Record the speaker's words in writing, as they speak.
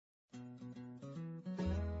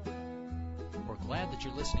glad that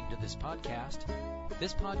you're listening to this podcast.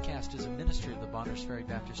 This podcast is a ministry of the Bonners Ferry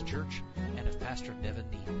Baptist Church and of Pastor Nevin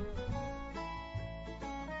Neal.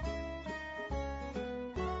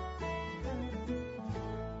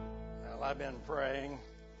 Well, I've been praying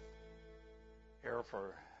here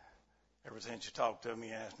for ever since you talked to me,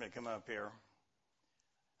 you asked me to come up here.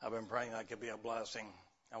 I've been praying I could be a blessing.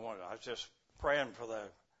 I was just praying for the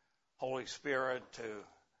Holy Spirit to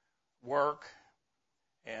work.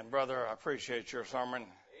 And brother, I appreciate your sermon.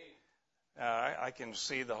 I can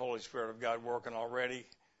see the Holy Spirit of God working already.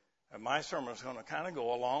 My sermon is going to kind of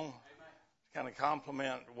go along, kind of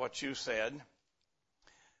complement what you said.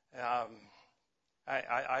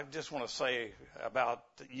 I just want to say about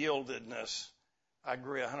yieldedness. I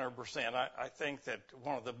agree 100%. I think that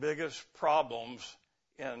one of the biggest problems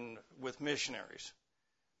with missionaries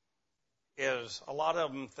is a lot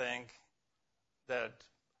of them think that,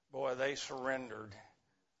 boy, they surrendered.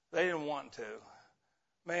 They didn't want to.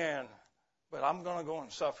 Man, but I'm going to go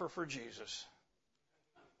and suffer for Jesus.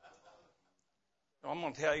 I'm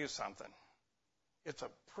going to tell you something. It's a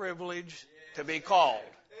privilege to be called.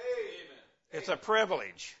 It's a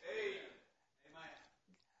privilege.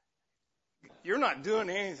 You're not doing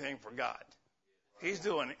anything for God. He's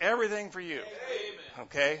doing everything for you.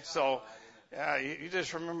 Okay? So you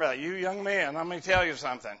just remember that. You young man, I'm going to tell you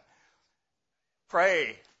something.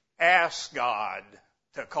 Pray. Ask God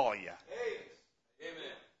to call you.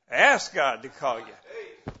 Ask God to call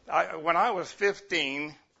you. When I was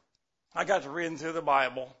 15, I got to reading through the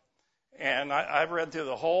Bible, and I read through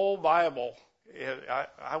the whole Bible.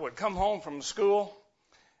 I would come home from school,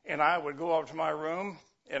 and I would go up to my room,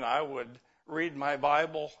 and I would read my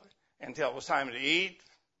Bible until it was time to eat.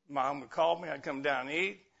 Mom would call me. I'd come down and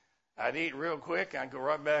eat. I'd eat real quick. I'd go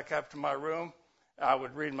right back up to my room. I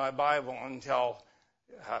would read my Bible until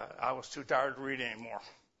I was too tired to read anymore.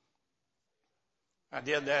 I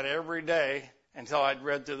did that every day until I'd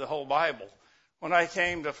read through the whole Bible. When I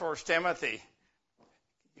came to 1 Timothy,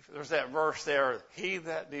 there's that verse there, he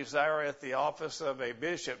that desireth the office of a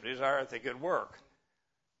bishop desireth a good work.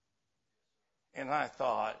 And I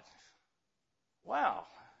thought, wow,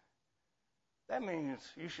 that means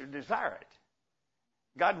you should desire it.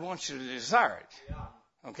 God wants you to desire it.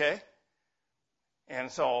 Okay? And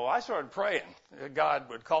so I started praying that God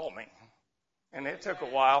would call me. And it took a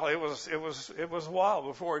while. It was a while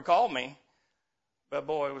before he called me. But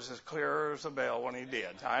boy, it was as clear as a bell when he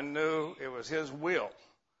did. I knew it was his will.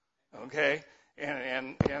 Okay?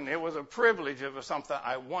 And it was a privilege. It was something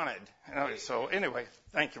I wanted. So anyway,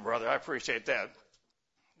 thank you, brother. I appreciate that.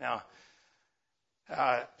 Now,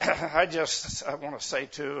 I want to say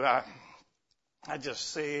too, I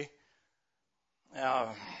just see,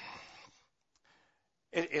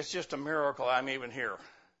 it's just a miracle I'm even here.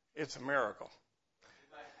 It's a miracle.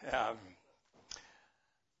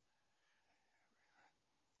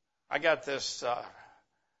 I got this, I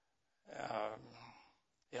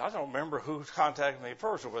don't remember who contacted me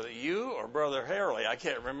first. Was it you or Brother Harley? I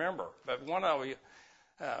can't remember. But one of you,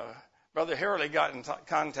 Brother Harley got in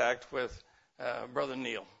contact with Brother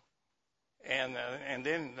Neal. And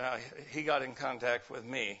then he got in contact with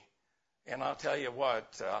me. And I'll tell you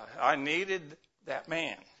what, I needed that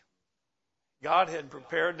man. God had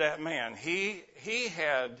prepared that man. He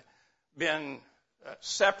had been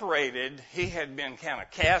separated. He had been kind of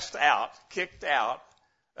cast out, kicked out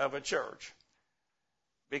of a church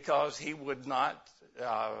because he would not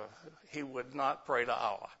pray to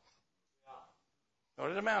Allah. What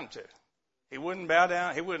did it amount to? He wouldn't bow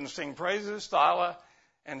down. He wouldn't sing praises to Allah,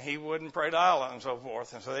 and he wouldn't pray to Allah and so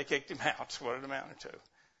forth. And so they kicked him out. That's what it amounted to.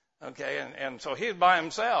 Okay, and so he was by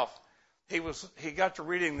himself. He got to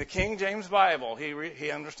reading the King James Bible.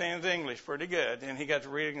 He understands English pretty good, and he got to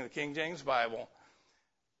reading the King James Bible,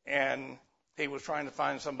 and he was trying to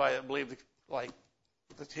find somebody that believed like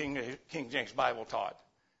the King James Bible taught.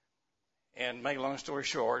 And make a long story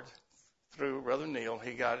short, through Brother Neal,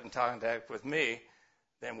 he got in contact with me.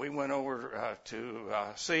 Then we went over to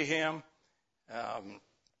see him.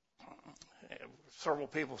 Several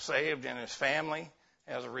people saved in his family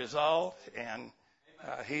as a result, and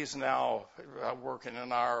he's now working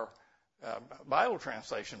in our Bible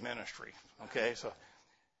translation ministry. Okay, so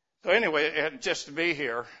anyway, just to be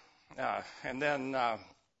here, and then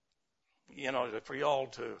for y'all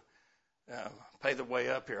to pay the way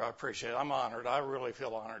up here, I appreciate it. I'm honored. I really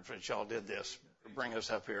feel honored that y'all did this, bring us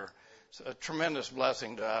up here. It's a tremendous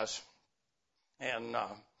blessing to us, and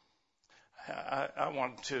I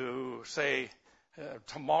want to say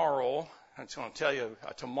tomorrow. I just want to tell you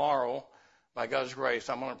tomorrow. By God's grace,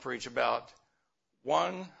 I'm going to preach about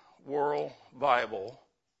one world Bible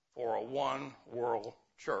for a one world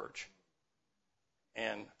church.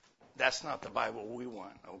 And that's not the Bible we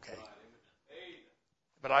want, okay?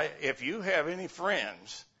 But if you have any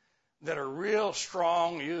friends that are real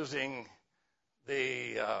strong using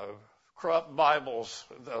the corrupt Bibles,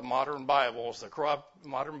 the modern Bibles, the corrupt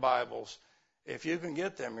modern Bibles, if you can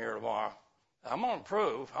get them here tomorrow, I'm going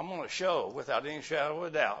to show without any shadow of a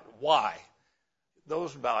doubt why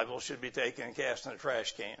those Bibles should be taken and cast in a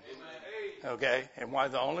trash can. Amen. Okay? And why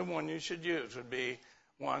the only one you should use would be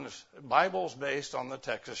Bibles based on the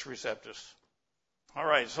Textus Receptus. All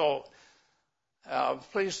right, so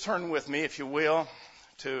please turn with me, if you will,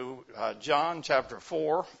 to John chapter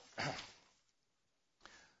 4.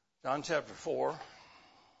 John chapter 4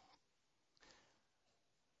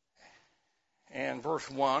 and verse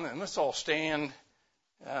 1. And let's all stand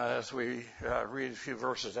as we read a few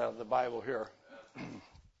verses out of the Bible here.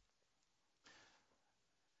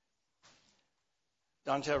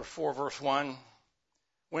 John chapter 4, verse 1.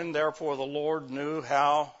 When therefore the Lord knew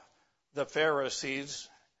how the Pharisees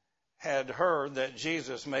had heard that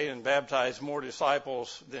Jesus made and baptized more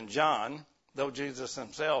disciples than John, though Jesus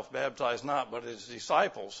himself baptized not but his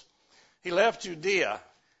disciples, he left Judea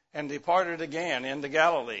and departed again into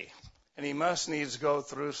Galilee, and he must needs go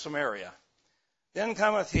through Samaria. Then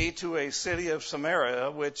cometh he to a city of Samaria,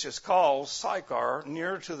 which is called Sychar,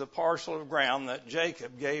 near to the parcel of ground that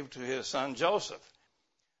Jacob gave to his son Joseph.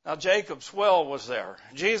 Now Jacob's well was there.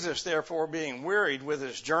 Jesus, therefore, being wearied with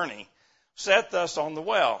his journey, sat thus on the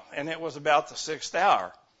well, and it was about the 6th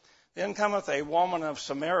hour. Then cometh a woman of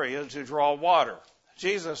Samaria to draw water.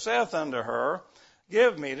 Jesus saith unto her,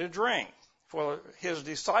 Give me to drink, for his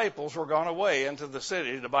disciples were gone away into the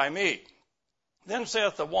city to buy meat. Then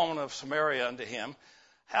saith the woman of Samaria unto him,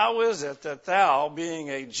 How is it that thou, being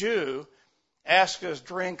a Jew, askest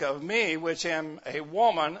drink of me, which am a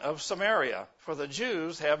woman of Samaria? For the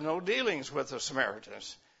Jews have no dealings with the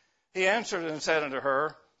Samaritans. He answered and said unto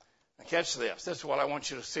her, now catch this. This is what I want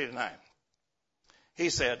you to see tonight. He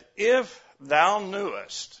said, If thou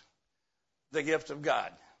knewest the gift of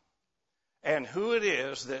God, and who it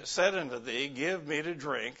is that said unto thee, Give me to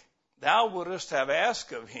drink, thou wouldest have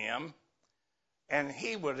asked of him, and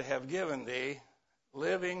he would have given thee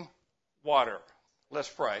living water. Let's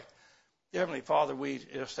pray. Heavenly Father, we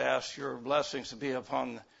just ask your blessings to be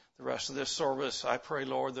upon the rest of this service. I pray,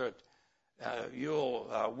 Lord, that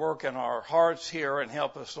you'll work in our hearts here and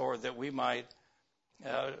help us, Lord, that we might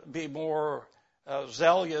be more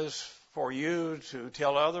zealous for you to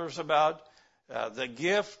tell others about the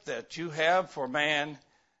gift that you have for mankind,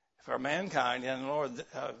 and Lord,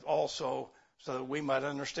 also so that we might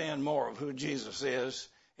understand more of who Jesus is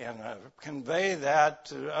and convey that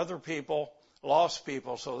to other people, lost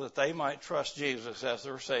people, so that they might trust Jesus as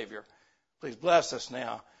their Savior. Please bless us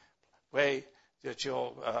now. Pray that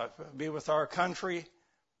you'll be with our country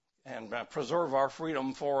and preserve our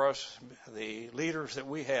freedom for us. The leaders that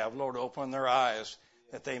we have, Lord, open their eyes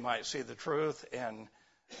that they might see the truth and,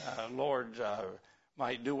 Lord,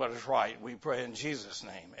 might do what is right. We pray in Jesus'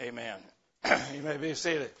 name. Amen. You may be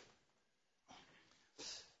seated.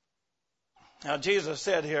 Now, Jesus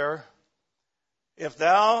said here, if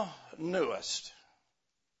thou knewest,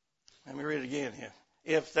 let me read it again here.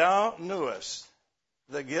 If thou knewest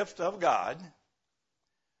the gift of God,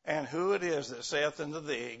 and who it is that saith unto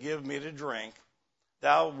thee, Give me to drink,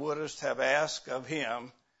 thou wouldest have asked of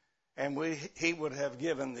him, and he would have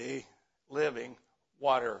given thee living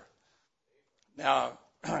water. Now,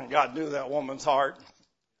 God knew that woman's heart.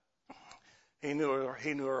 He knew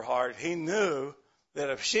her heart. He knew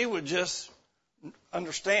that if she would just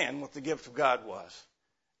understand what the gift of God was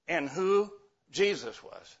and who Jesus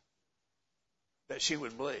was, that she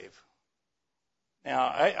would believe.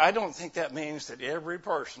 Now, I don't think that means that every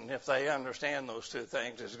person, if they understand those two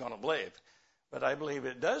things, is going to believe. But I believe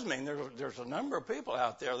it does mean there's a number of people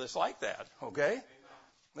out there that's like that, okay?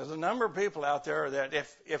 There's a number of people out there that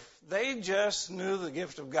if they just knew the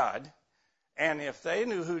gift of God, and if they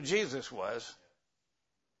knew who Jesus was,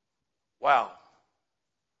 wow,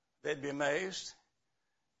 they'd be amazed,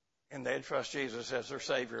 and they'd trust Jesus as their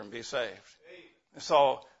Savior and be saved.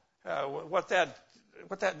 So what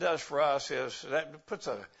that does for us is that puts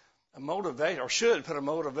a motivation, or should put a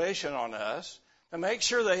motivation on us to make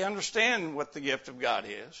sure they understand what the gift of God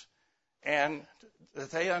is, and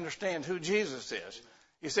that they understand who Jesus is.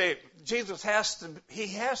 You see, Jesus has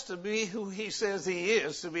to be who he says he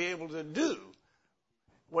is to be able to do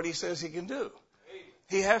what he says he can do.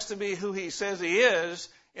 He has to be who he says he is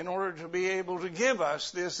in order to be able to give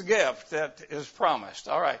us this gift that is promised.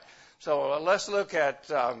 All right. So let's look at,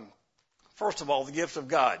 first of all, the gift of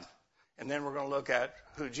God. And then we're going to look at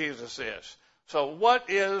who Jesus is. So what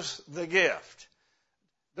is the gift?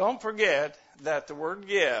 don't forget that the word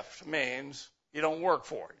gift means you don't work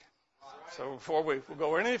for it. So before we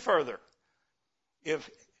go any further,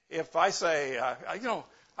 if I say,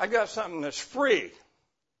 I got something that's free.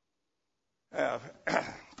 By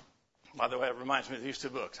the way, it reminds me of these two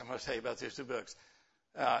books. I'm going to tell you about these two books.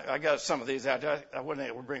 I got some of these out. I wasn't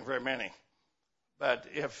able to bring very many. But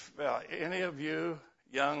if any of you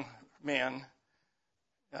young men,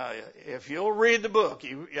 if you'll read the book,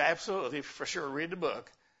 you absolutely for sure read the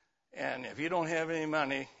book. And if you don't have any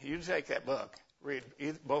money, you take that book. Read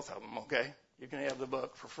both of them, okay? You can have the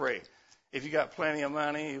book for free. If you got plenty of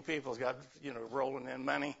money, you people's got, rolling in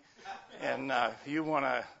money, and you want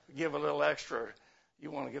to give a little extra,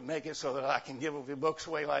 you want to make it so that I can give the books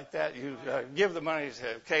away like that, you give the money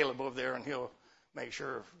to Caleb over there, and he'll make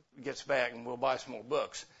sure it gets back, and we'll buy some more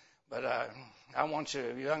books. But I want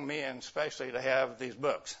you, young men especially, to have these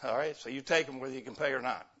books, all right? So you take them whether you can pay or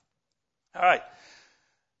not. All right.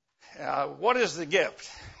 What is the gift?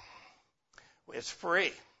 It's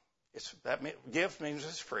free. Gift means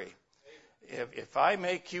it's free. If I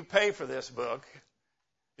make you pay for this book,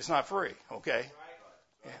 it's not free, okay?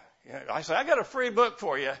 I say, I got a free book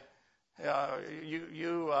for you.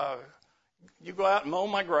 You go out and mow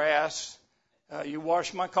my grass, you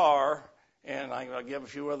wash my car, and I'll give a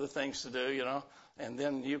few other things to do, and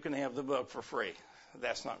then you can have the book for free.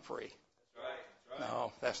 That's not free. That's right.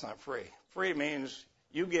 No, that's not free. Free means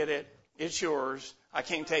you get it, it's yours, I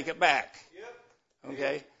can't take it back.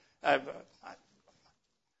 Okay?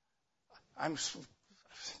 I'm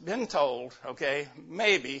been told, okay,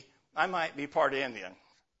 maybe I might be part Indian.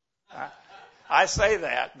 I say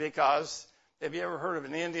that because, have you ever heard of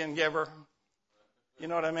an Indian giver? You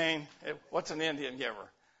know what I mean? What's an Indian giver?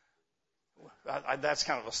 That's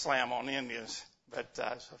kind of a slam on Indians, but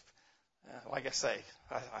like I say,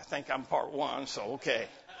 I think I'm part one, so okay.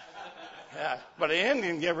 But an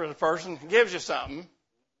Indian giver is a person who gives you something,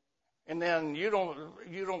 and then you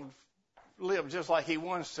don't live just like he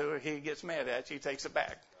wants to. He gets mad at you. He takes it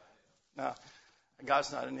back. No,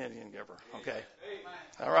 God's not an Indian giver. Okay.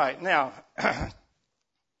 All right. Now,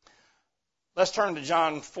 let's turn to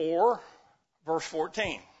John 4, verse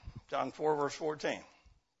 14. John 4, verse 14.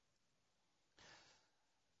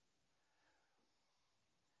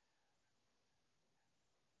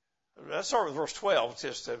 Let's start with verse 12,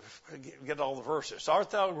 just to get all the verses. Art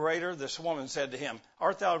thou greater, this woman said to him,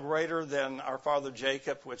 art thou greater than our father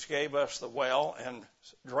Jacob, which gave us the well, and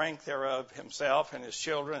drank thereof himself, and his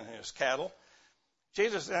children, and his cattle?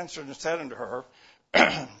 Jesus answered and said unto her,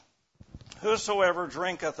 whosoever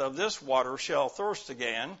drinketh of this water shall thirst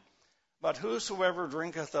again, but whosoever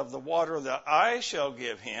drinketh of the water that I shall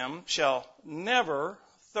give him shall never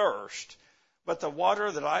thirst. But the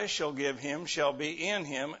water that I shall give him shall be in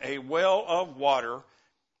him a well of water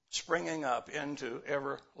springing up into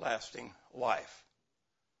everlasting life.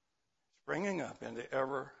 Springing up into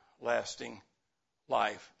everlasting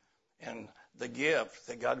life. And the gift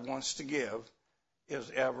that God wants to give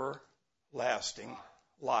is everlasting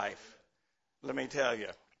life. Let me tell you,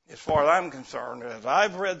 as far as I'm concerned, as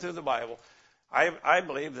I've read through the Bible, I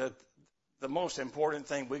believe that the most important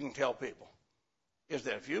thing we can tell people is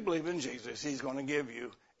that if you believe in Jesus, he's going to give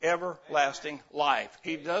you everlasting life.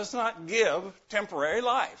 He does not give temporary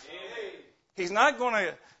life. He's not going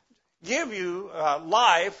to give you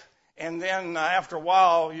life and then after a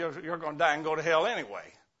while you're going to die and go to hell anyway.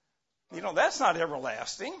 That's not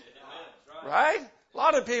everlasting. Right? A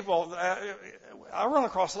lot of people, I run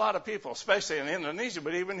across a lot of people, especially in Indonesia,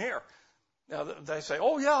 but even here. Now, they say,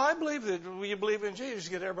 oh yeah, I believe that when you believe in Jesus,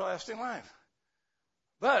 you get everlasting life.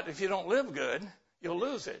 But if you don't live good, you'll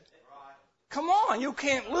lose it. Come on, you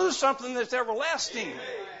can't lose something that's everlasting. Amen.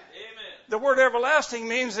 The word everlasting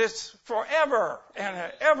means it's forever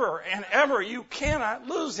and ever and ever. You cannot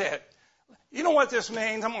lose it. You know what this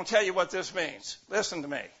means? I'm going to tell you what this means. Listen to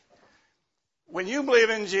me. When you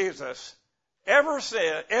believe in Jesus, every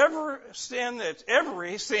sin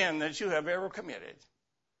that you have ever committed,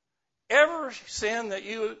 every sin that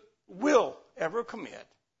you will ever commit,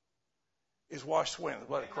 is washed away in the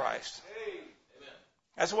blood of Christ.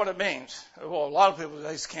 That's what it means. Well, a lot of people,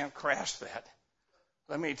 they just can't grasp that.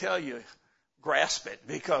 Let me tell you, grasp it,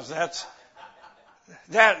 because that's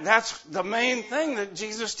the main thing that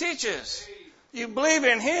Jesus teaches. You believe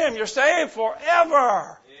in him, you're saved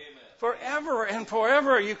forever. Forever and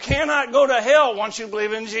forever. You cannot go to hell once you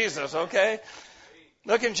believe in Jesus, okay?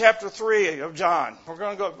 Look in chapter 3 of John.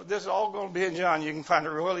 This is all going to be in John. You can find it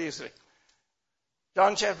real easily.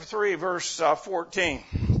 John chapter 3, verse 14.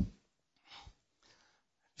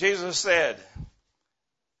 Jesus said,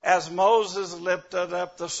 As Moses lifted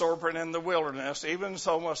up the serpent in the wilderness, even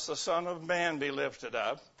so must the Son of Man be lifted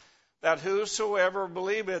up, that whosoever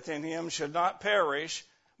believeth in him should not perish,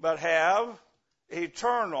 but have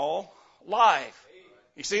eternal life.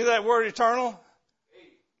 You see that word eternal?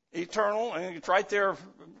 Eternal, and it's right there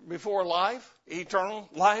before life. Eternal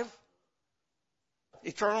life.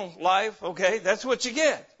 Eternal life, okay? That's what you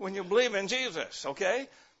get when you believe in Jesus, okay?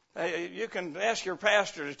 You can ask your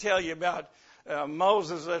pastor to tell you about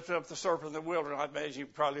Moses lifted up the serpent in the wilderness. I bet you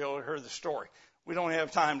probably already heard the story. We don't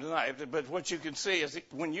have time tonight, but what you can see is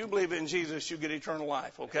when you believe in Jesus, you get eternal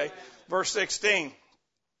life, okay? Amen. Verse 16.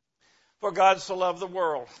 For God so loved the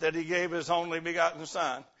world that he gave his only begotten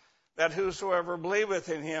Son, that whosoever believeth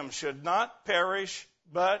in him should not perish,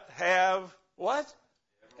 but have what?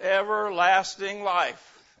 Everlasting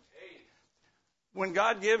life. When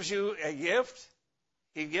God gives you a gift,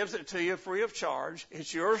 he gives it to you free of charge.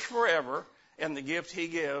 It's yours forever, and the gift he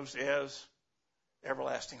gives is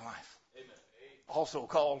everlasting life. Amen. Also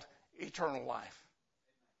called eternal life.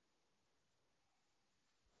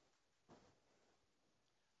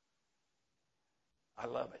 I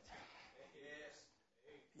love it.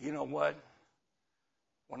 You know what?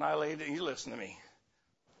 When I lay down, you listen to me.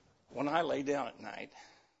 When I lay down at night,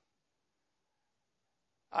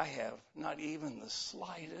 I have not even the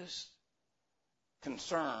slightest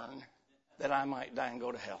concern that I might die and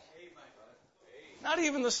go to hell. Not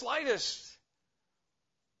even the slightest.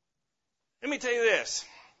 Let me tell you this.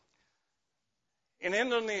 In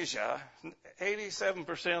Indonesia,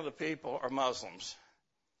 87% of the people are Muslims.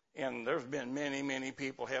 And there's been many, many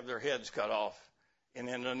people have their heads cut off in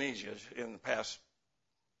Indonesia in the past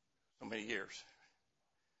so many years.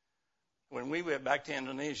 When we went back to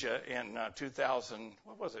Indonesia in 2000,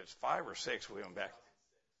 what was it, 5 or 6 we went back?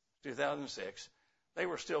 2006. They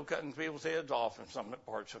were still cutting people's heads off in some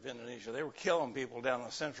parts of Indonesia. They were killing people down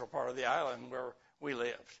the central part of the island where we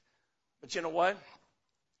lived. But you know what?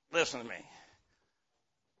 Listen to me.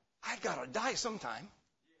 I got to die sometime.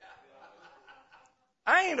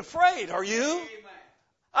 I ain't afraid, are you?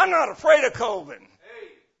 I'm not afraid of COVID.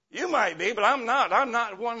 You might be, but I'm not. I'm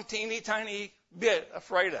not one teeny tiny bit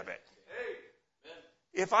afraid of it.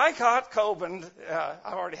 If I caught COVID,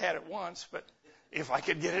 I already had it once, but if I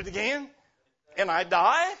could get it again and I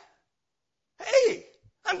die, hey,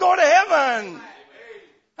 I'm going to heaven.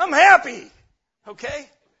 I'm happy. Okay?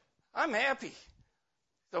 I'm happy.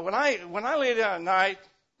 So when I lay down at night,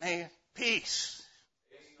 man, peace.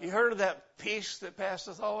 You heard of that peace that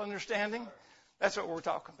passeth all understanding? That's what we're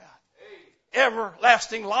talking about.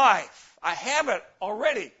 Everlasting life. I have it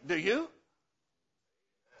already. Do you?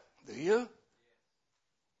 Do you?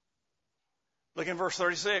 Look in verse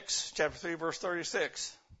 36, chapter 3, verse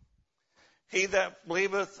 36. He that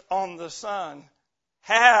believeth on the Son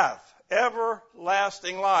hath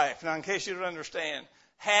everlasting life. Now, in case you don't understand,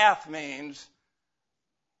 hath means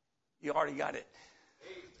you already got it.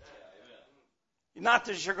 Not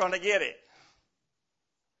that you're going to get it.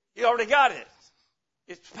 You already got it.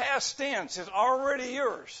 It's past tense. It's already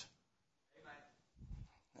yours.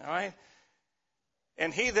 All right?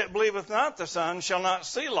 And he that believeth not the Son shall not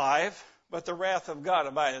see life, but the wrath of God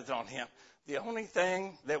abideth on him. The only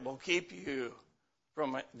thing that will keep you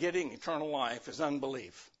from getting eternal life is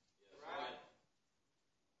unbelief. Right.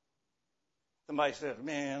 Somebody said,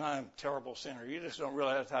 man, I'm a terrible sinner. You just don't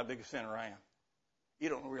realize how big a sinner I am. You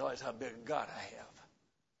don't realize how big a God I have.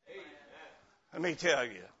 Amen. Let me tell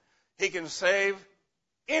you, he can save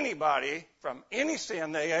anybody from any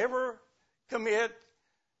sin they ever commit,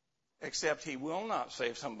 except he will not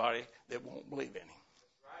save somebody that won't believe in him.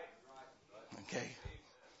 Okay.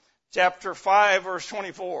 Chapter 5, verse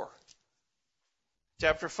 24.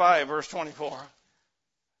 Chapter 5, verse 24.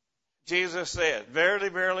 Jesus said, Verily,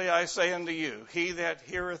 verily, I say unto you, he that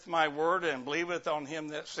heareth my word and believeth on him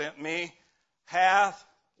that sent me hath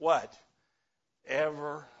what?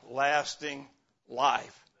 Everlasting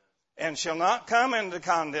life, and shall not come into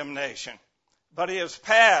condemnation, but he is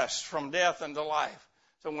passed from death unto life.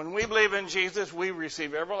 So when we believe in Jesus, we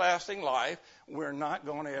receive everlasting life. We're not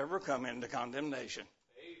going to ever come into condemnation.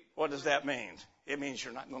 What does that mean? It means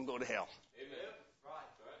you're not going to go to hell.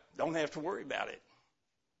 Don't have to worry about it.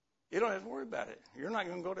 You don't have to worry about it. You're not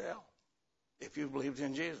going to go to hell if you believed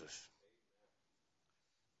in Jesus.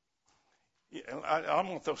 I'm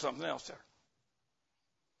going to throw something else there.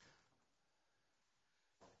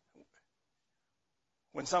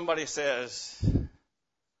 When somebody says,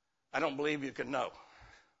 I don't believe you can know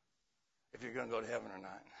if you're going to go to heaven or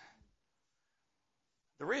not.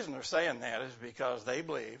 The reason they're saying that is because they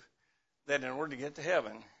believe that in order to get to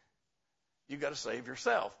heaven, you've got to save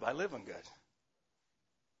yourself by living good.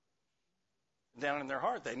 down in their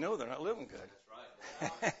heart, they know they're not living good.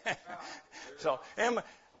 That's right. So,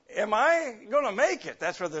 am I going to make it?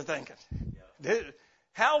 That's what they're thinking.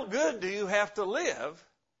 How good do you have to live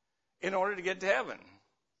in order to get to heaven?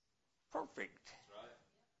 Perfect.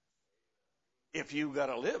 If you got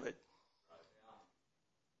to live it.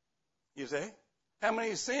 You see? How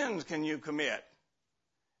many sins can you commit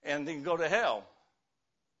and then go to hell?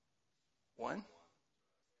 One?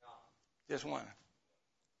 Just one.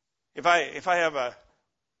 If I have a,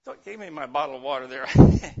 give me my bottle of water there.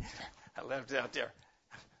 I left it out there.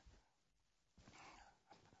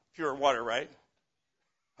 Pure water, right?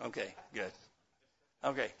 Okay, good.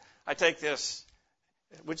 Okay, I take this.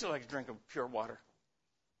 Would you like a drink of pure water?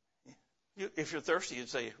 If you're thirsty, you'd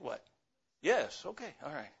say what? Yes. Okay.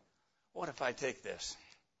 All right. What if I take this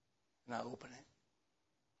and I open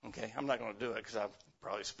it? Okay, I'm not going to do it because I'll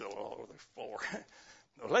probably spill it all over the floor.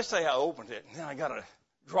 But let's say I opened it and then I got a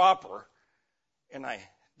dropper and I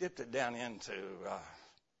dipped it down into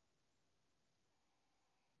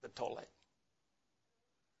the toilet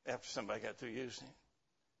after somebody got through using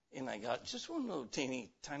it. And I got just one little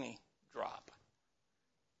teeny tiny drop.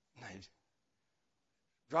 And I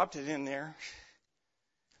dropped it in there,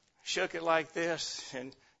 shook it like this,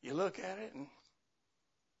 and you look at it and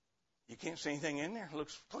you can't see anything in there. It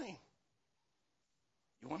looks clean.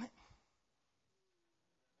 You want it?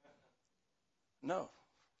 No.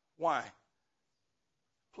 Why?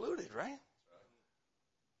 Polluted, right?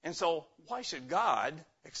 And so why should God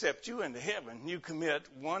accept you into heaven? You commit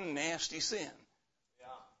one nasty sin.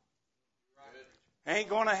 Ain't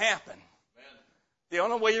going to happen. The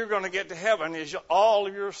only way you're going to get to heaven is all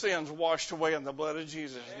of your sins washed away in the blood of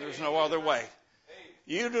Jesus. There's no other way.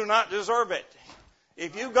 You do not deserve it.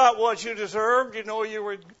 If you got what you deserved, do you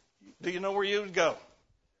know where you would go?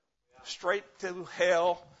 Straight to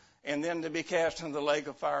hell, and then to be cast into the lake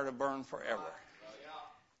of fire to burn forever.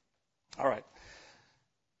 All right.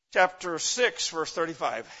 Chapter 6, verse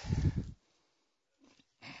 35.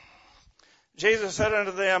 Jesus said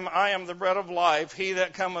unto them, I am the bread of life. He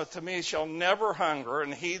that cometh to me shall never hunger,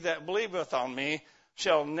 and he that believeth on me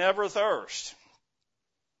shall never thirst.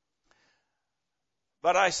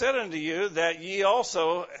 But I said unto you that ye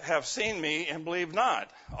also have seen me and believe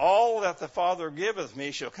not. All that the Father giveth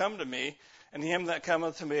me shall come to me, and him that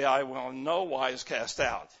cometh to me I will in no wise cast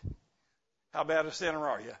out. How bad a sinner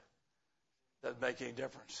are you? Doesn't make any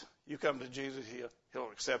difference. You come to Jesus,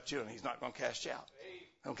 he'll accept you, and he's not going to cast you out.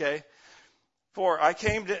 Okay? For I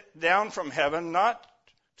came down from heaven not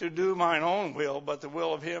to do mine own will, but the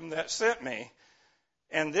will of him that sent me.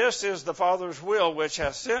 And this is the Father's will which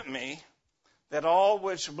hath sent me, that all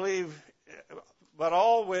which believe, but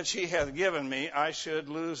all which he hath given me, I should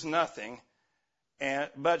lose nothing,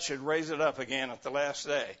 but should raise it up again at the last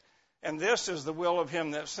day. And this is the will of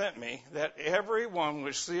him that sent me, that every one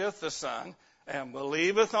which seeth the Son and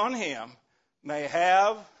believeth on him may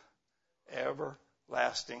have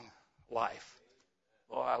everlasting life.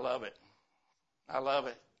 Oh, I love it. I love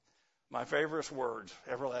it. My favorite words,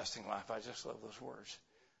 everlasting life. I just love those words.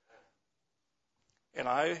 And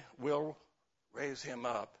I will raise him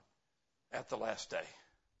up at the last day.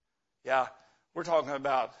 Yeah, we're talking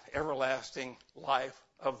about everlasting life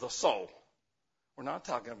of the soul. We're not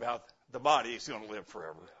talking about the body is going to live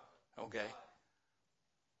forever. Okay?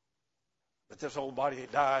 But this old body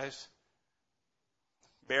dies,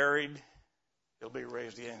 buried, it'll be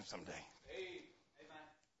raised again someday.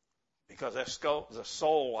 Because the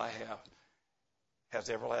soul I have has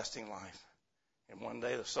everlasting life. And one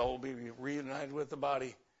day the soul will be reunited with the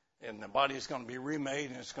body, and the body is going to be remade,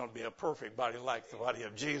 and it's going to be a perfect body like the body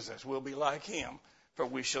of Jesus. We'll be like him, for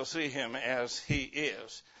we shall see him as he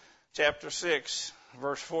is. Chapter 6,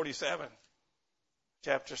 verse 47.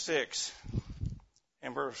 Chapter 6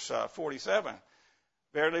 and verse 47.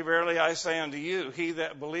 Verily, verily, I say unto you, he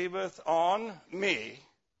that believeth on me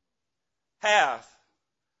hath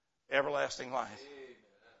everlasting life. Amen.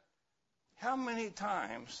 How many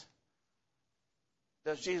times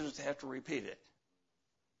does Jesus have to repeat it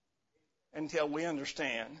until we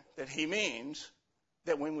understand that he means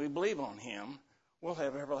that when we believe on him, we'll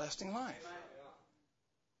have everlasting life? Amen.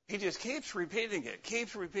 He just keeps repeating it,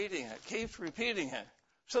 keeps repeating it,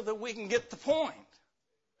 so that we can get the point.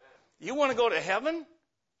 You want to go to heaven?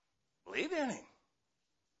 Believe in him.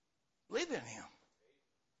 Believe in him.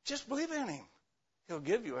 Just believe in him. He'll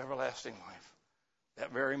give you everlasting life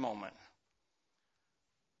that very moment.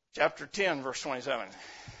 Chapter 10, verse 27.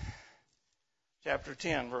 Chapter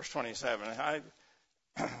 10, verse 27.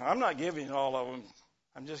 I'm not giving you all of them.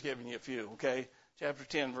 I'm just giving you a few, okay? Chapter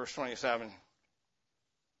 10, verse 27.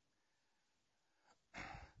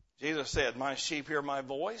 Jesus said, my sheep hear my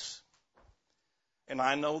voice, and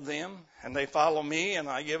I know them, and they follow me, and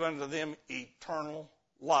I give unto them eternal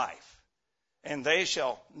life. And they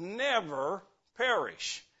shall never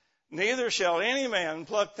perish, neither shall any man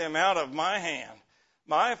pluck them out of my hand.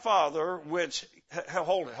 My Father, which,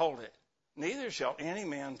 hold it. Neither shall any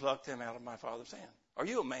man pluck them out of my Father's hand. Are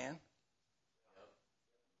you a man?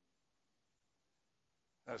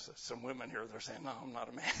 There's some women here, they're saying, no, I'm not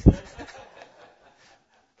a man.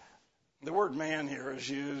 The word man here is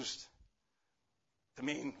used to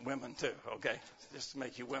mean women too, okay? Just to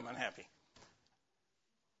make you women happy.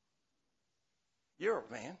 You're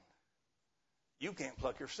a man. You can't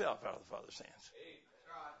pluck yourself out of the Father's hands.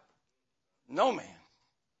 No man.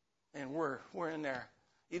 And we're in there.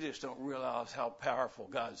 You just don't realize how powerful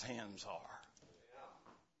God's hands are.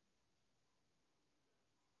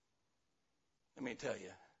 Let me tell you,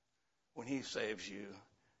 when He saves you,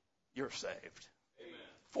 you're saved. Amen.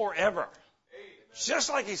 Forever. Amen. Just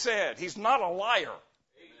like He said, He's not a liar. Amen.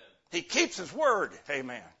 He keeps His word.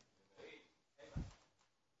 Amen.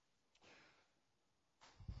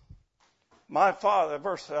 My Father,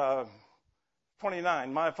 verse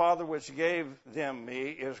 29, my Father which gave them me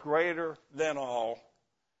is greater than all,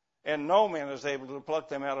 and no man is able to pluck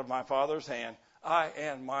them out of my Father's hand. I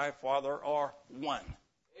and my Father are one. Amen.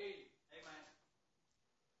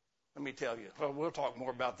 Let me tell you, well, we'll talk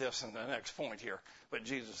more about this in the next point here, but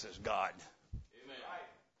Jesus is God. Amen.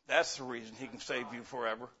 That's the reason He can save you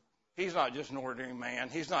forever. He's not just an ordinary man.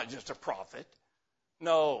 He's not just a prophet.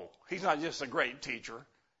 No, He's not just a great teacher.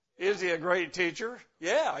 Is He a great teacher?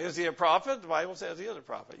 Yeah. Is He a prophet? The Bible says He is a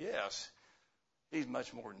prophet. Yes. He's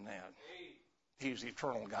much more than that. He's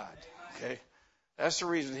eternal God. Okay. That's the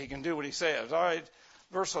reason He can do what He says. All right.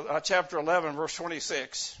 Chapter 11, verse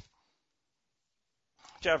 26.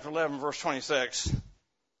 Chapter 11, verse 26.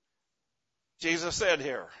 Jesus said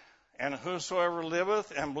here, and whosoever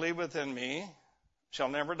liveth and believeth in me shall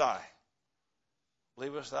never die.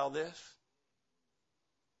 Believest thou this?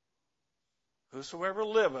 Whosoever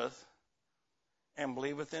liveth and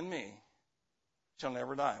believeth in me shall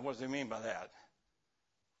never die. What does He mean by that?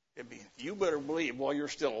 It means you better believe while you're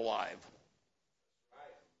still alive.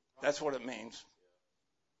 That's what it means.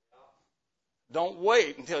 Don't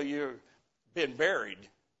wait until you've been buried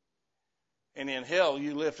and in hell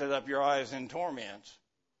you lifted up your eyes in torments.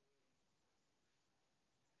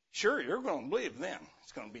 Sure, you're going to believe then.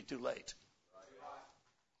 It's going to be too late.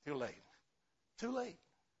 Too late. Too late.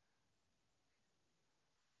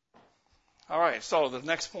 All right, so the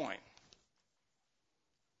next point.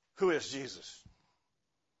 Who is Jesus?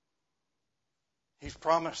 He's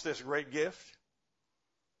promised this great gift.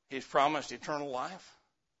 He's promised eternal life.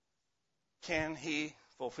 Can He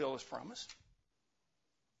fulfill His promise?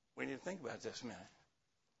 We need to think about this a minute.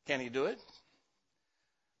 Can He do it?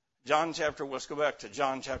 Let's go back to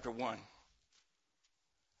John chapter 1.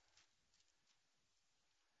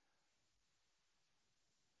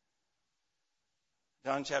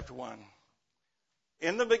 John chapter 1.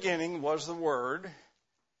 In the beginning was the Word,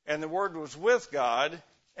 and the Word was with God,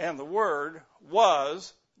 and the Word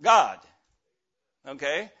was God.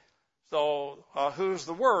 Okay? So, who's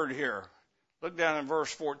the Word here? Look down in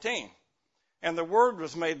verse 14. And the Word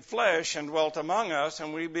was made flesh and dwelt among us,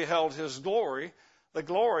 and we beheld His glory, the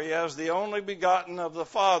glory as the only begotten of the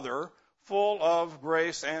Father, full of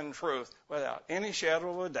grace and truth. Without any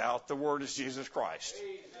shadow of a doubt, the Word is Jesus Christ.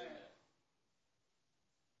 Amen.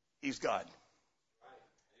 He's God.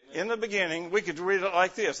 In the beginning, we could read it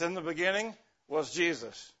like this. In the beginning was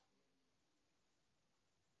Jesus.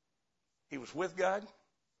 He was with God.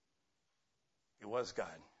 He was God.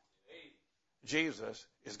 Jesus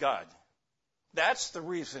is God. That's the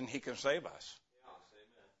reason He can save us.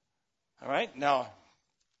 All right? Now,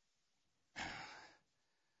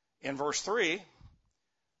 in verse 3,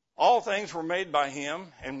 all things were made by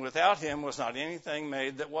Him, and without Him was not anything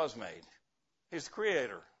made that was made. He's the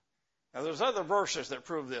Creator. Now, there's other verses that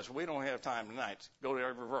prove this. We don't have time tonight to go to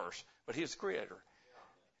every verse, but He's the Creator.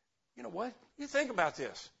 You know what? You think about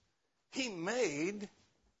this. He made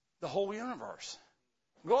the whole universe.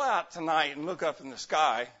 Go out tonight and look up in the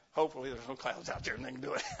sky. Hopefully there's no clouds out there and they can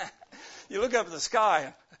do it. You look up at the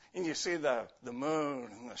sky and you see the moon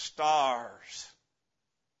and the stars.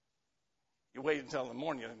 You wait until the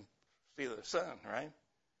morning and see the sun, right?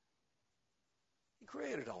 He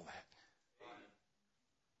created all that.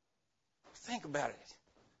 Think about it.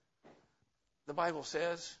 The Bible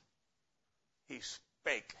says He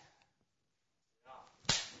spake.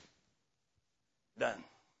 Done.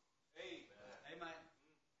 Amen.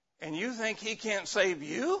 And you think He can't save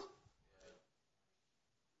you?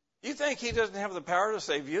 You think He doesn't have the power to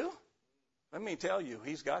save you? Let me tell you,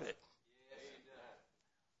 He's got it.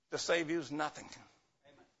 To save you is nothing.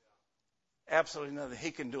 absolutely nothing.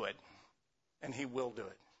 He can do it, and he will do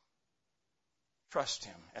it. Trust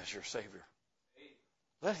him as your Savior.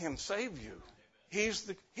 Let him save you. He's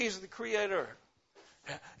the Creator.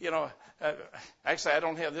 You know, actually, I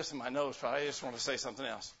don't have this in my notes, but I just want to say something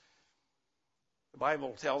else. The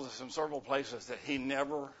Bible tells us in several places that he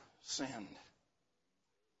never sinned.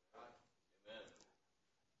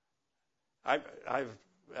 I've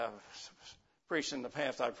preached in the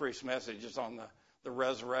past. I've preached messages on the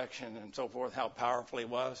resurrection and so forth, how powerful he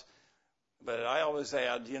was. But I always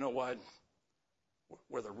add, you know what?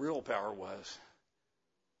 Where the real power was,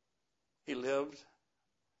 he lived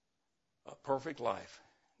a perfect life,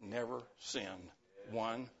 never sinned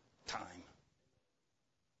one time.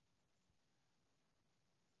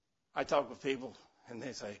 I talk with people, and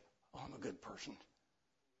they say, "Oh, I'm a good person."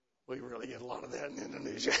 We really get a lot of that in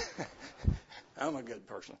Indonesia. I'm a good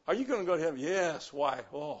person. Are you going to go to heaven? Yes. Why?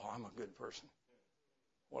 Oh, I'm a good person.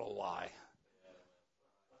 What a lie.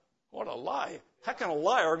 What a lie. How can a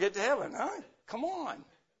liar get to heaven? Huh? Come on.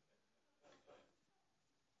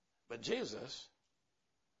 But Jesus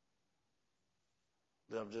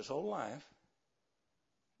lived his whole life,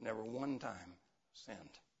 never one time sinned.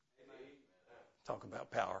 Talk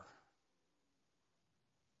about power.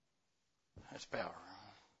 That's power.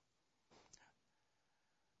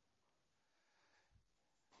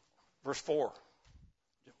 Verse 4.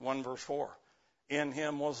 1 verse 4. In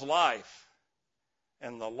him was life,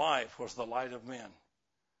 and the life was the light of men.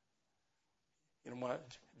 You know what?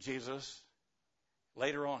 Jesus,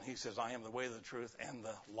 later on, he says, I am the way, the truth, and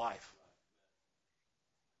the life.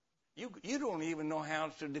 You don't even know how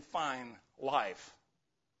to define life.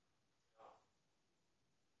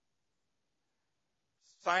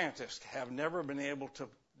 Scientists have never been able to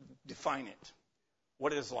define it.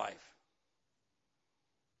 What is life?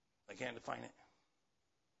 They can't define it.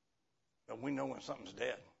 But we know when something's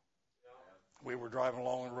dead. We were driving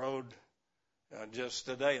along the road just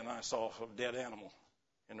today, and I saw a dead animal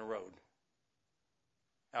in the road.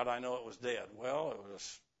 How did I know it was dead? Well,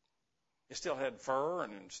 it still had fur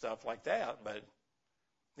and stuff like that, but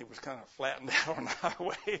it was kind of flattened out on the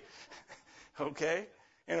highway. Okay?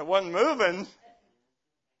 And it wasn't moving.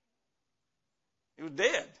 It was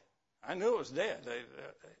dead. I knew it was dead.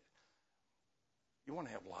 You want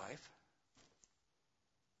to have life?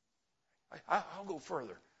 I'll go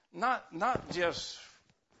further. Not just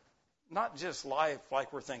life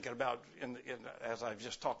like we're thinking about as I've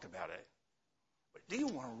just talked about it. But do you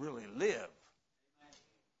want to really live?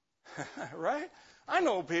 Right? I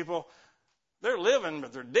know people, they're living,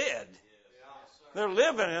 but they're dead. They're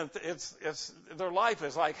living, and it's their life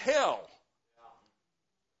is like hell.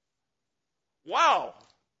 Wow.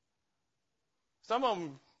 Some of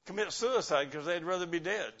them commit suicide because they'd rather be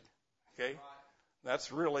dead. Okay?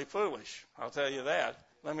 That's really foolish. I'll tell you that.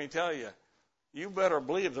 Let me tell you, you better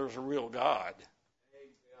believe there's a real God.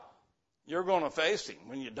 You're going to face him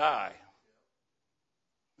when you die.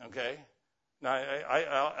 Okay? Now,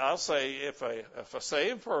 I'll say if a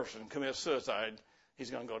saved person commits suicide,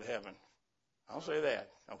 he's going to go to heaven. I'll say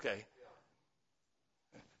that. Okay?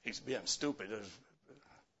 He's being stupid.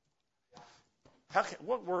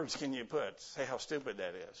 What words can you put? Say how stupid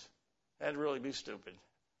that is. That'd really be stupid.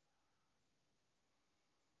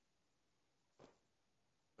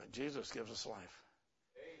 But Jesus gives us life.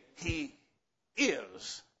 He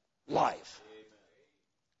is life.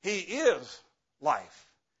 He is life.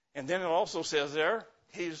 And then it also says there,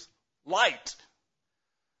 he's light.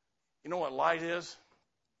 You know what light is?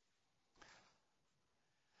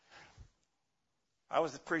 I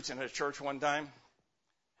was preaching at a church one time,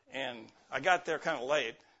 and I got there kind of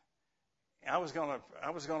late. I was going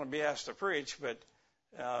to be asked to preach, or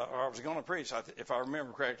I was going to preach, if I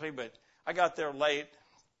remember correctly. But I got there late,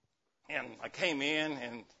 and I came in,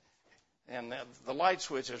 and the light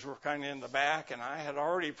switches were kind of in the back, and I had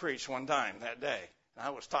already preached one time that day, and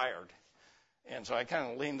I was tired, and so I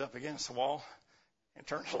kind of leaned up against the wall and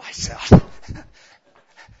turned the lights out.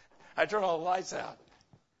 I turned all the lights out.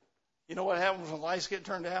 You know what happens when the lights get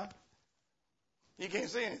turned out? You can't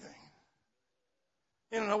see anything.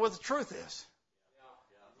 You don't know what the truth is.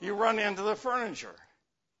 You run into the furniture.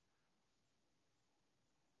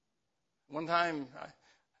 One time,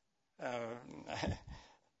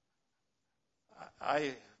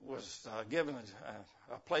 I was given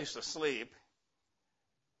a place to sleep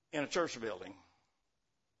in a church building.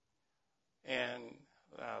 And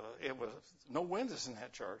it was no windows in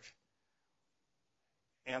that church.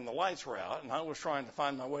 And the lights were out, and I was trying to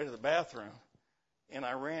find my way to the bathroom, and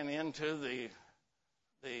I ran into the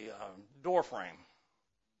door frame,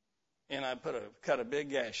 and I cut a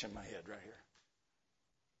big gash in my head right here.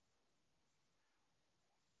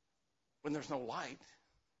 when there's no light.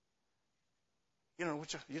 You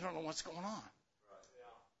don't know what's going on.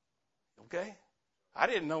 Okay? I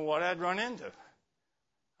didn't know what I'd run into.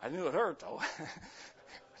 I knew it hurt, though.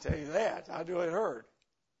 I tell you that. I knew it hurt.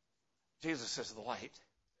 Jesus is the light.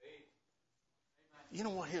 You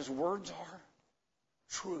know what his words are?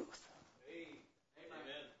 Truth.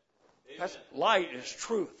 That's, light is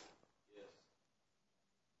truth.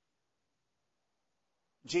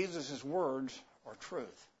 Jesus' words are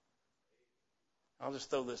truth. I'll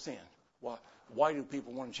just throw this in. Why do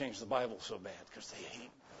people want to change the Bible so bad? Because they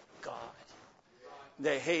hate God.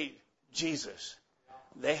 They hate Jesus.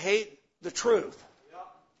 They hate the truth.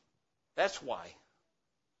 That's why.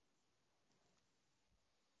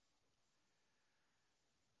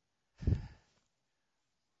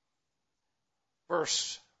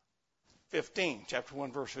 Verse 15, chapter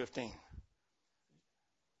 1, verse 15.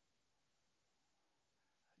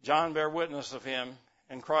 John bare witness of him,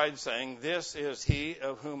 and cried, saying, This is he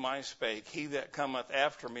of whom I spake. He that cometh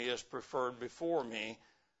after me is preferred before me,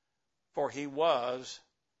 for he was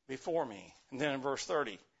before me. And then in verse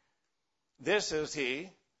 30, This is he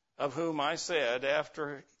of whom I said,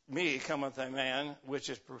 After me cometh a man which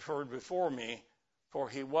is preferred before me, for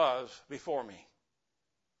he was before me.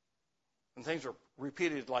 When things are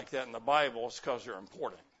repeated like that in the Bible, it's because they're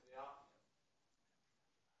important.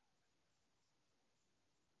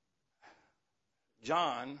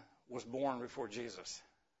 John was born before Jesus.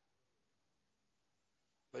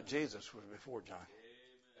 But Jesus was before John.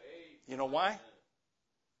 You know why?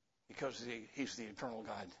 Because he's the eternal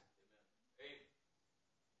God.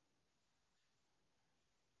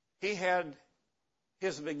 He had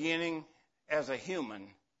his beginning as a human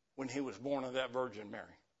when he was born of that Virgin Mary.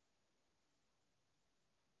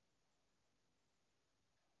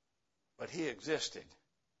 But he existed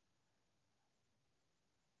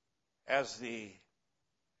as the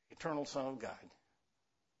eternal Son of God.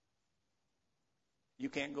 You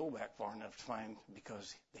can't go back far enough to find,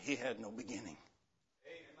 because he had no beginning.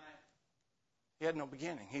 He had no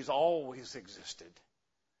beginning. He's always existed.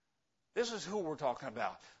 This is who we're talking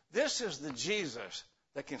about. This is the Jesus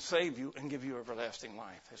that can save you and give you everlasting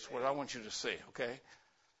life. That's what I want you to see, okay?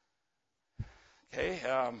 Okay.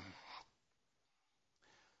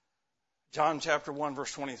 John chapter 1,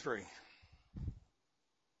 verse 23.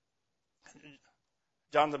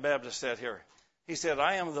 John the Baptist said here, he said,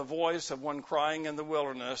 I am the voice of one crying in the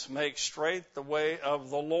wilderness, make straight the way of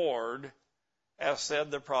the Lord, as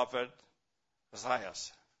said the prophet Isaiah.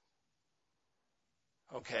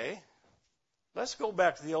 Okay, let's go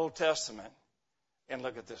back to the Old Testament and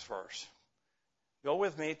look at this verse. Go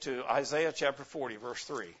with me to Isaiah chapter 40, verse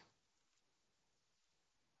 3.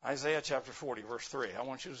 Isaiah chapter 40, verse 3. I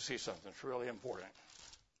want you to see something that's really important.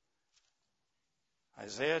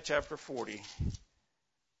 Isaiah chapter 40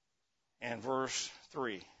 and verse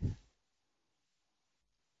 3.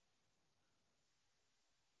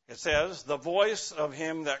 It says, The voice of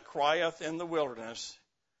him that crieth in the wilderness,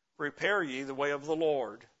 prepare ye the way of the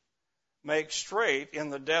Lord. Make straight in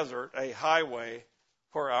the desert a highway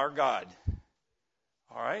for our God.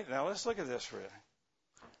 All right, now let's look at this for a minute.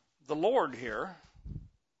 The Lord here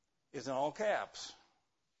is in all caps.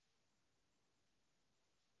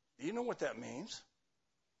 Do you know what that means?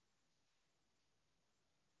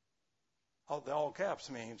 The all caps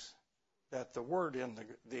means that the word in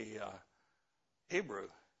the Hebrew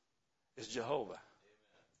is Jehovah.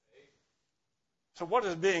 So what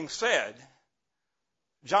is being said?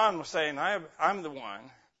 John was saying, I'm the one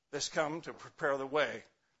that's come to prepare the way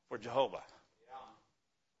for Jehovah.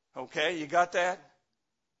 Okay, you got that?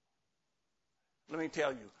 Let me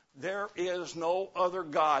tell you, there is no other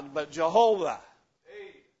God but Jehovah.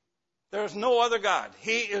 There's no other God.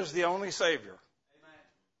 He is the only Savior.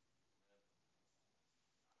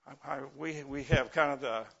 We have kind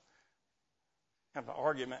of an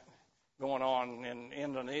argument going on in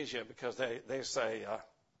Indonesia because they say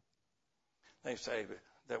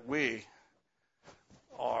that we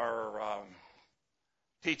are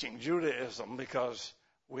teaching Judaism because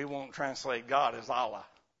we won't translate God as Allah.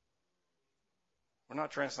 We're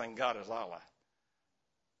not translating God as Allah.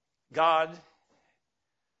 God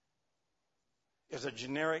is a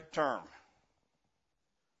generic term.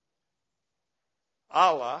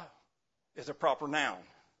 Allah is a proper noun.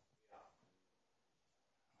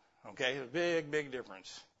 Okay, it's a big, big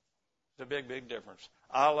difference. It's a big, big difference.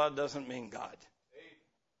 Allah doesn't mean God.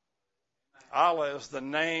 Allah is the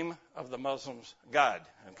name of the Muslims' God.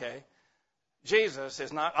 Okay, Jesus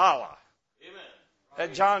is not Allah.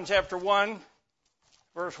 At John chapter 1,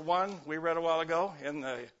 verse 1, we read a while ago in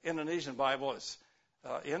the Indonesian Bible, it's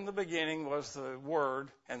in the beginning was the Word,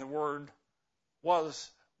 and the Word was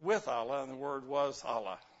with Allah, and the Word was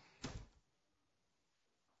Allah.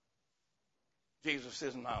 Jesus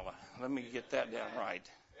isn't Allah. Let me get that down right.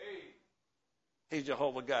 He's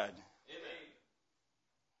Jehovah God.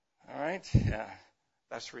 All right? Yeah.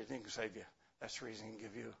 That's the reason He can save you. That's the reason He can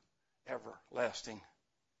give you everlasting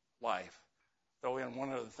life. Throw in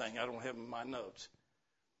one other thing. I don't have it in my notes.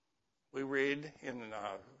 We read in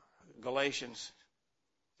Galatians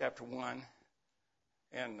chapter 1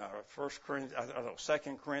 and 2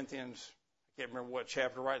 Corinthians, I can't remember what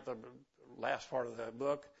chapter, right at the last part of the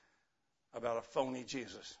book, about a phony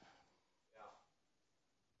Jesus.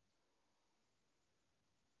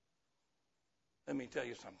 Let me tell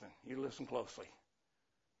you something. You listen closely.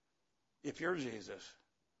 If your Jesus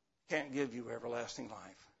can't give you everlasting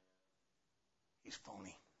life, He's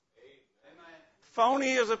phony. Amen.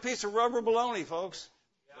 Phony is a piece of rubber baloney, folks.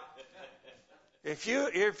 If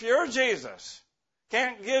your Jesus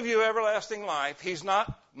can't give you everlasting life, He's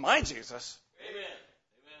not my Jesus. Amen.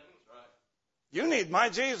 Amen. That's right. You need my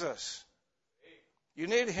Jesus. You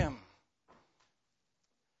need Him.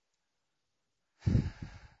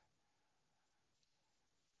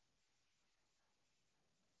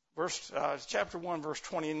 Chapter 1, verse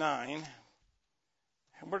 29.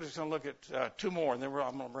 And we're just going to look at two more, and then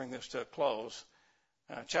I'm going to bring this to a close.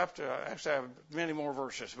 Actually, I have many more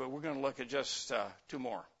verses, but we're going to look at just two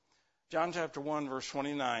more. John chapter 1, verse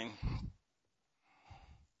 29.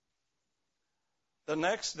 The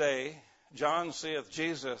next day, John seeth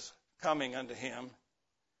Jesus coming unto him,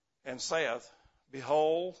 and saith,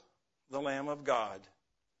 Behold, the Lamb of God,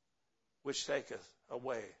 which taketh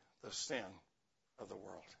away the sin of the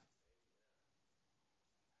world.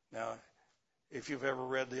 Now, if you've ever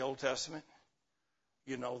read the Old Testament,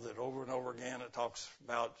 you know that over and over again it talks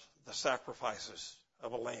about the sacrifices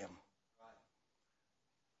of a lamb.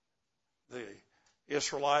 The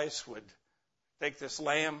Israelites would take this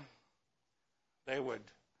lamb, they would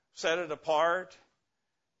set it apart,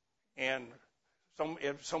 and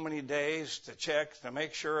so many days to check to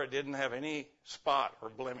make sure it didn't have any spot or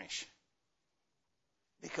blemish,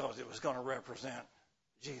 because it was going to represent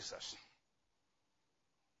Jesus.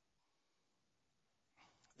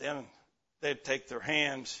 Then they'd take their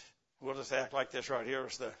hands, we'll just act like this right here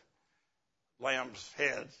is the lamb's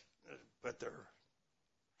head, put their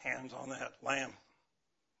hands on that lamb,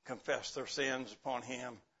 confess their sins upon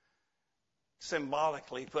him,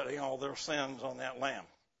 symbolically putting all their sins on that lamb.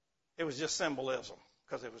 It was just symbolism,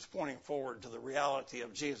 because it was pointing forward to the reality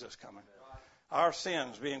of Jesus coming. Our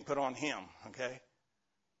sins being put on him, okay?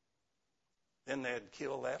 Then they'd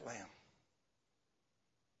kill that lamb.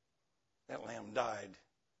 That lamb died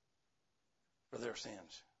for their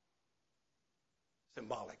sins,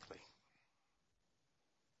 symbolically.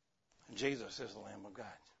 And Jesus is the Lamb of God.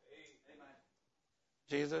 Amen.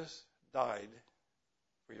 Jesus died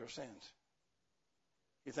for your sins.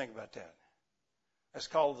 You think about that. That's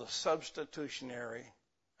called the substitutionary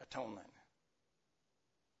atonement.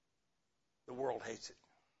 The world hates it.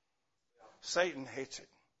 Satan hates it.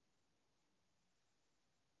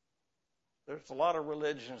 There's a lot of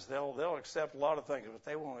religions, they'll accept a lot of things, but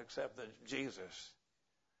they won't accept that Jesus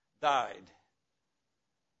died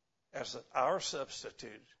as our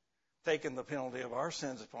substitute, taking the penalty of our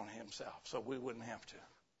sins upon himself so we wouldn't have to.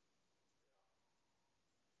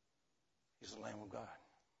 He's the Lamb of God.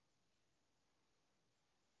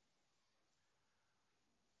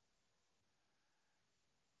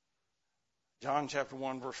 John chapter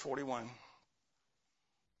 1, verse 41.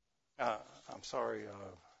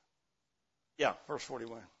 Verse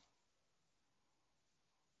 41.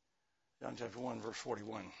 John chapter 1, verse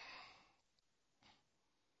 41.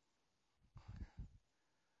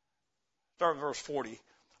 Start with verse 40.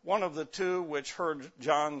 One of the two which heard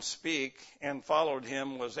John speak and followed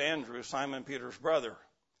him was Andrew, Simon Peter's brother.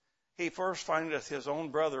 He first findeth his own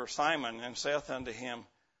brother Simon, and saith unto him,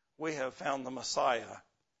 We have found the Messiah,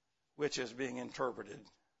 which is being interpreted,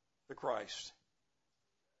 the Christ.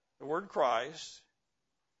 The word Christ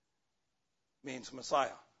means Messiah.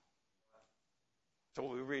 That's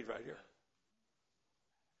what we read right here.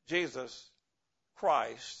 Jesus,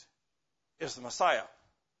 Christ, is the Messiah.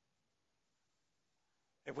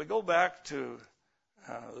 If we go back to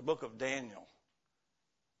the book of Daniel,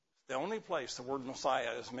 the only place the word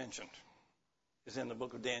Messiah is mentioned is in the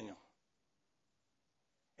book of Daniel.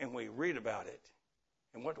 And we read about it.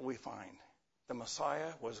 And what do we find? The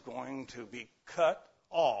Messiah was going to be cut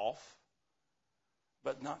off,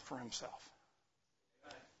 but not for himself.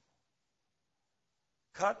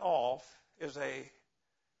 Cut off is a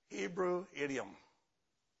Hebrew idiom,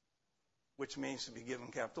 which means to be given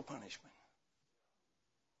capital punishment.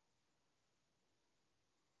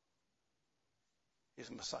 He's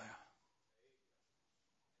the Messiah.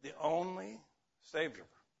 The only Savior.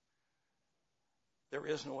 There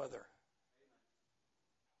is no other.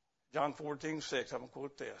 John 14:6, I'm going to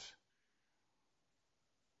quote this.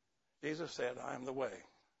 Jesus said, I am the way,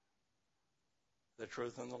 the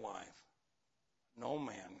truth, and the life. No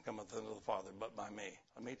man cometh unto the Father but by me.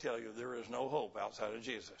 Let me tell you, there is no hope outside of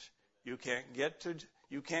Jesus. You can't get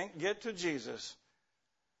to Jesus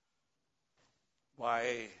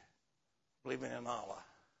by believing in Allah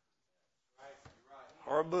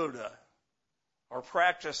or Buddha or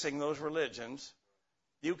practicing those religions.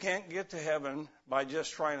 You can't get to heaven by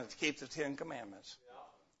just trying to keep the 10 Commandments.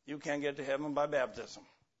 You can't get to heaven by baptism.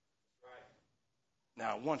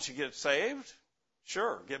 Now, once you get saved,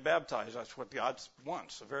 sure, get baptized. That's what God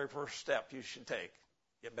wants. The very first step you should take,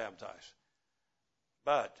 get baptized.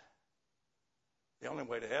 But the only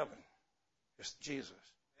way to heaven is Jesus.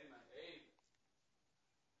 Amen.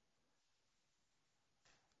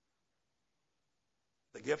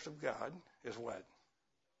 The gift of God is what?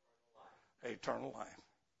 Eternal life.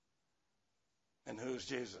 And who's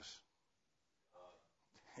Jesus?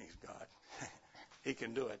 He's God. He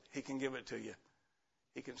can do it. He can give it to you.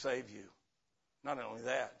 He can save you. Not only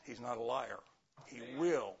that, he's not a liar. He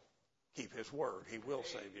will keep his word. He will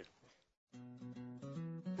save you.